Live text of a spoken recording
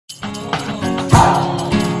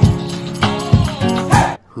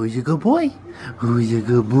Who's a good boy? Who's a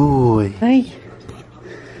good boy? Hi.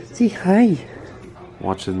 Say hi.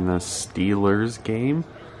 Watching the Steelers game.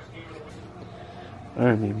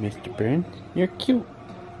 Aren't you, Mr. Burn? You're cute.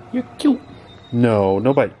 You're cute. No,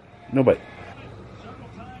 no bite. No bite.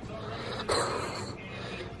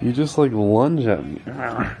 You just like lunge at me.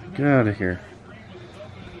 Get out of here.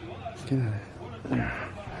 Get out of here.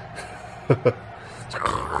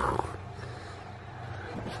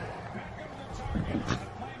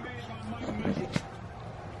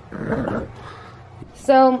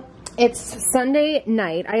 So, it's Sunday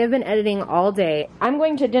night. I have been editing all day. I'm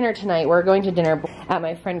going to dinner tonight. We're going to dinner at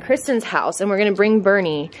my friend Kristen's house, and we're going to bring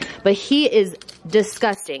Bernie. But he is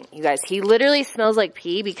disgusting, you guys. He literally smells like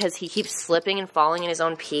pee because he keeps slipping and falling in his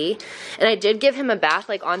own pee. And I did give him a bath,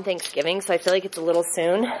 like, on Thanksgiving, so I feel like it's a little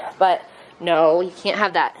soon. But, no, you can't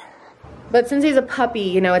have that. But since he's a puppy,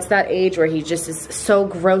 you know, it's that age where he just is so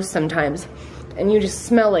gross sometimes. And you just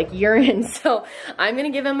smell like urine, so I'm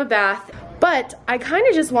going to give him a bath. But I kind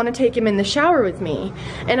of just want to take him in the shower with me.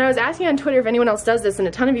 And I was asking on Twitter if anyone else does this, and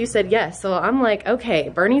a ton of you said yes. So I'm like, okay,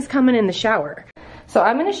 Bernie's coming in the shower. So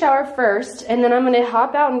I'm going to shower first, and then I'm going to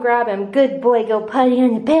hop out and grab him. Good boy, go potty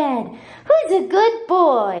on the bed. Who's a good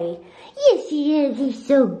boy? Yes, he is. He's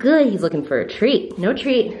so good. He's looking for a treat. No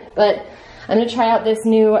treat. But I'm going to try out this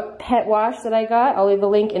new pet wash that I got. I'll leave a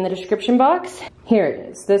link in the description box. Here it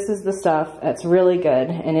is. This is the stuff that's really good,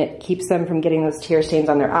 and it keeps them from getting those tear stains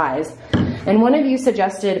on their eyes. And one of you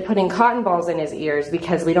suggested putting cotton balls in his ears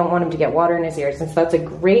because we don't want him to get water in his ears, and so that's a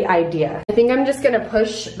great idea. I think I'm just gonna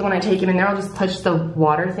push, when I take him in there, I'll just push the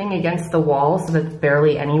water thing against the wall so there's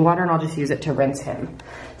barely any water, and I'll just use it to rinse him.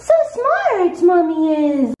 So smart, Mommy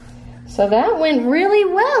is. So that went really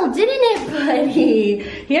well, didn't it, buddy?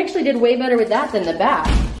 He actually did way better with that than the bath.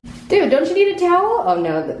 Dude, don't you need a towel? Oh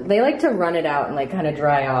no, they like to run it out and like kind of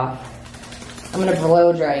dry off. I'm gonna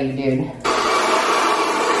blow dry you, dude.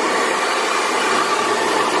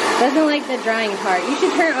 Doesn't like the drying part. You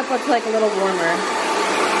should turn it up to like a little warmer.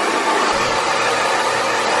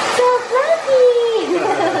 So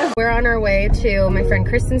fluffy! We're on our way to my friend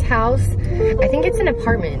Kristen's house. I think it's an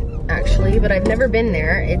apartment, actually, but I've never been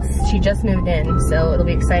there. She just moved in, so it'll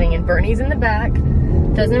be exciting. And Bernie's in the back.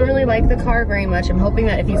 Doesn't really like the car very much. I'm hoping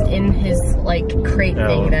that if he's in his like crate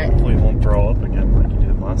thing that hopefully he won't throw up again like he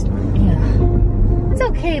did last time. Yeah. It's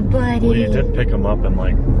okay, buddy. Well, you did pick him up and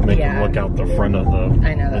like make him look out the front of the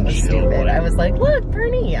I know, that was stupid. I was like, look,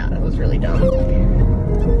 Bernie. Yeah, that was really dumb.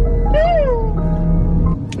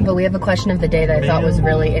 But we have a question of the day that I thought was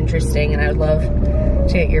really interesting, and I would love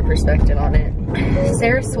to get your perspective on it.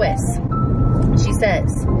 Sarah Swiss, she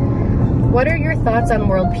says, what are your thoughts on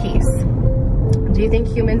world peace? Do you think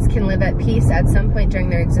humans can live at peace at some point during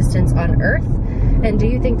their existence on Earth? And do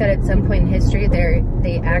you think that at some point in history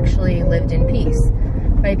they actually lived in peace?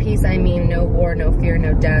 By peace, I mean no war, no fear,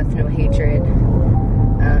 no death, no hatred.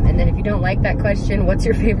 And then if you don't like that question, what's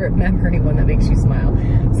your favorite memory, one that makes you smile?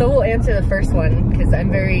 So we'll answer the first one, because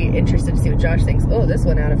I'm very interested to see what Josh thinks. Oh, this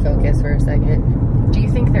went out of focus for a second. Do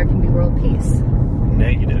you think there can be world peace?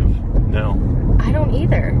 Negative. No. I don't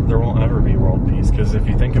either. There won't ever be world peace, because if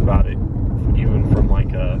you think about it, even from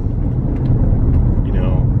like a, you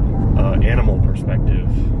know, animal perspective,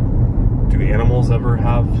 do animals ever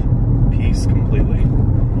have peace completely?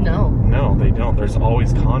 No. No, they don't. There's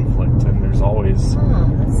always conflict, and there's always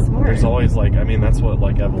that's smart. There's always like, I mean, that's what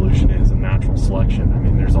like evolution is and natural selection. I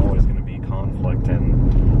mean, there's always going to be conflict,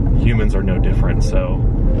 and humans are no different. So,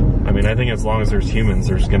 I mean, I think as long as there's humans,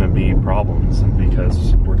 there's going to be problems,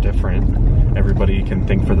 because we're different. Everybody can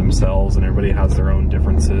think for themselves, and everybody has their own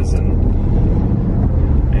differences, and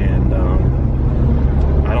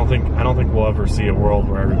I don't think we'll ever see a world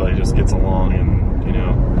where everybody just gets along and, you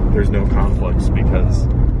know, there's no conflicts, because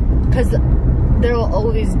there will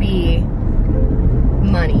always be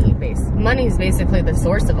money. Money's basically the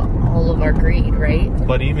source of all of our greed, right?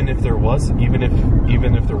 But even if there was, even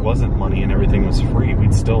if there wasn't money and everything was free,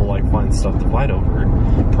 we'd still like find stuff to fight over.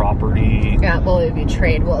 Property. Yeah, well, it would be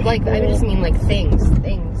trade. Well, people. Like, I just mean like things,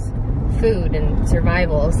 food and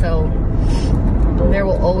survival. So there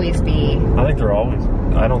will always be. I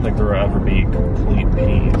don't think there will ever be complete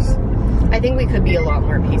peace. I think we could be a lot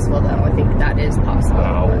more peaceful, though. I think that is possible.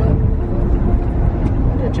 Wow.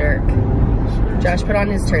 What a jerk. Josh put on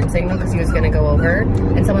his turn signal because he was going to go over,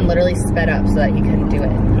 and someone literally sped up so that he couldn't do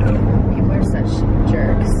it. Yeah. People are such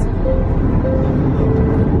jerks.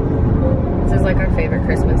 This is like our favorite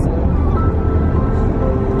Christmas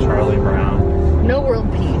song. Charlie Brown. No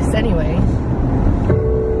world peace, anyway.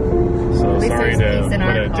 So sorry to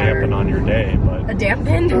put a dampen on your day, but... A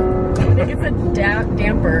dampen? I think it's a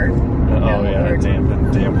damper. Yeah. Oh yeah,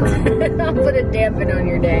 damper. I'll put a dampen on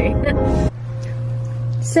your day.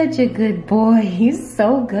 Such a good boy. He's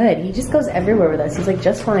so good. He just goes everywhere with us. He's like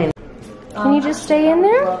just fine. Can you just stay in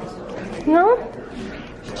there? No?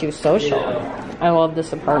 It's too social. I love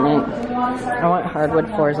this apartment. I want hardwood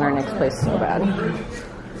floors in our next place so bad.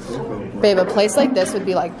 Babe, a place like this would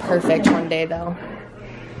be like perfect one day though.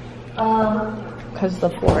 Because the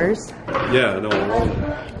floors. Yeah, no,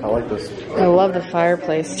 I like this. I love the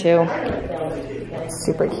fireplace too. It's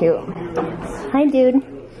super cute. Hi, dude.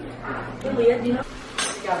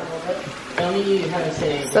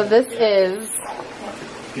 So this is,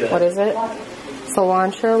 what is it?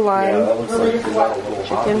 Cilantro, lime,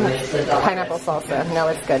 chicken, pineapple salsa. No,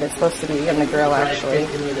 it's good. It's supposed to be in the grill actually.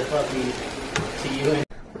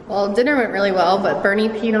 Well, dinner went really well, but Bernie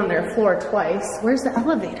peed on their floor twice. Where's the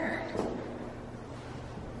elevator?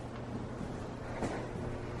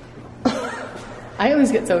 I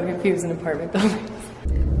always get so confused in apartment buildings.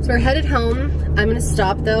 So we're headed home. I'm gonna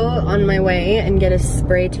stop though on my way and get a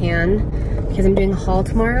spray tan because I'm doing a haul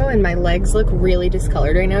tomorrow and my legs look really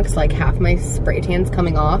discolored right now because like half my spray tan's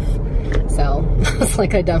coming off. So it's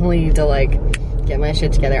like I definitely need to like get my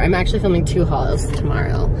shit together. I'm actually filming 2 hauls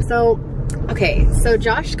tomorrow. So, okay, so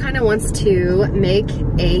Josh kind of wants to make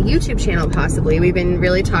a YouTube channel possibly. We've been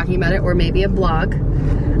really talking about it, or maybe a blog.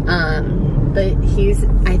 But he's,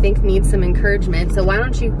 I think, needs some encouragement. So why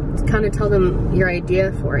don't you kind of tell them your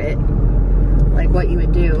idea for it? Like what you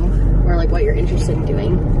would do, or like what you're interested in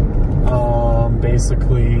doing.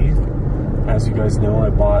 Basically, as you guys know, I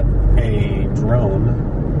bought a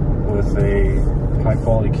drone with a high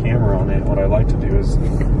quality camera on it. What I like to do is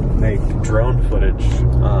make drone footage,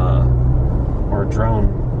 or drone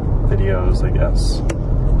videos, I guess.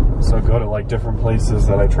 So go to like different places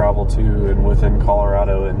that I travel to and within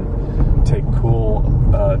Colorado and take cool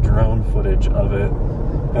drone footage of it,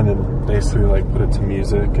 and then basically like put it to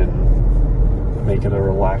music and make it a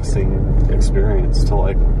relaxing experience to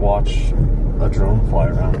like watch a drone fly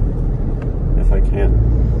around if I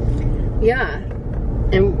can. Yeah,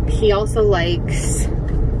 and he also likes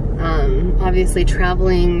obviously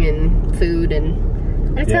traveling and food, and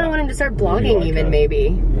I just kind of want him to start blogging like even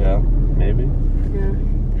maybe. Yeah, maybe.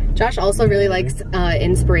 Josh also really likes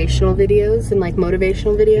inspirational videos and like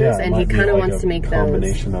motivational videos, and he kind of wants to make those.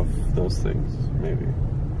 Combination of those things, maybe.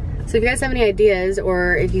 So if you guys have any ideas,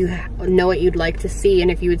 or if you know what you'd like to see,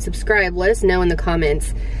 and if you would subscribe, let us know in the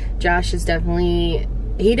comments. Josh is definitely,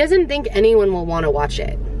 he doesn't think anyone will want to watch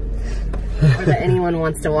it, or that anyone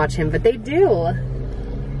wants to watch him, but they do.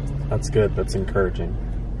 That's good. That's encouraging.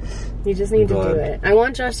 You just need to do it. I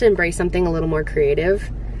want Josh to embrace something a little more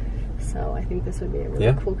creative. So I think this would be a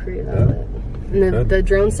really cool creative outlet. And the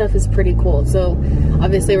drone stuff is pretty cool. So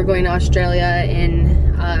obviously we're going to Australia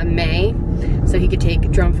in May. So he could take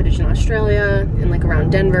drone footage in Australia and like around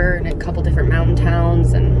Denver and a couple different mountain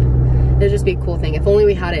towns, and it'd just be a cool thing. If only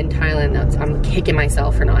we had it in Thailand. I'm kicking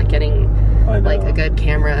myself for not getting like a good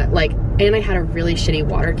camera. Like, and I had a really shitty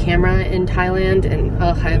water camera in Thailand, and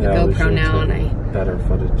I have a GoPro now, and I better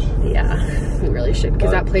footage. Yeah, we really should,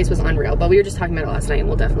 because that place was unreal. But we were just talking about it last night, and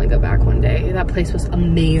we'll definitely go back one day. That place was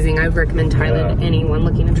amazing. I would recommend Thailand to anyone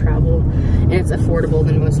looking to travel, and it's affordable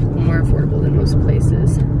than more affordable than most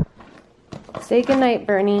places. Say goodnight,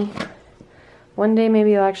 Bernie. One day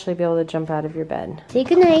maybe you'll actually be able to jump out of your bed. Say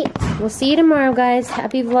goodnight. We'll see you tomorrow, guys.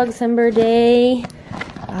 Happy Vlogcember day.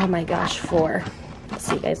 Oh my gosh, 4.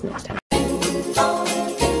 See you guys next time.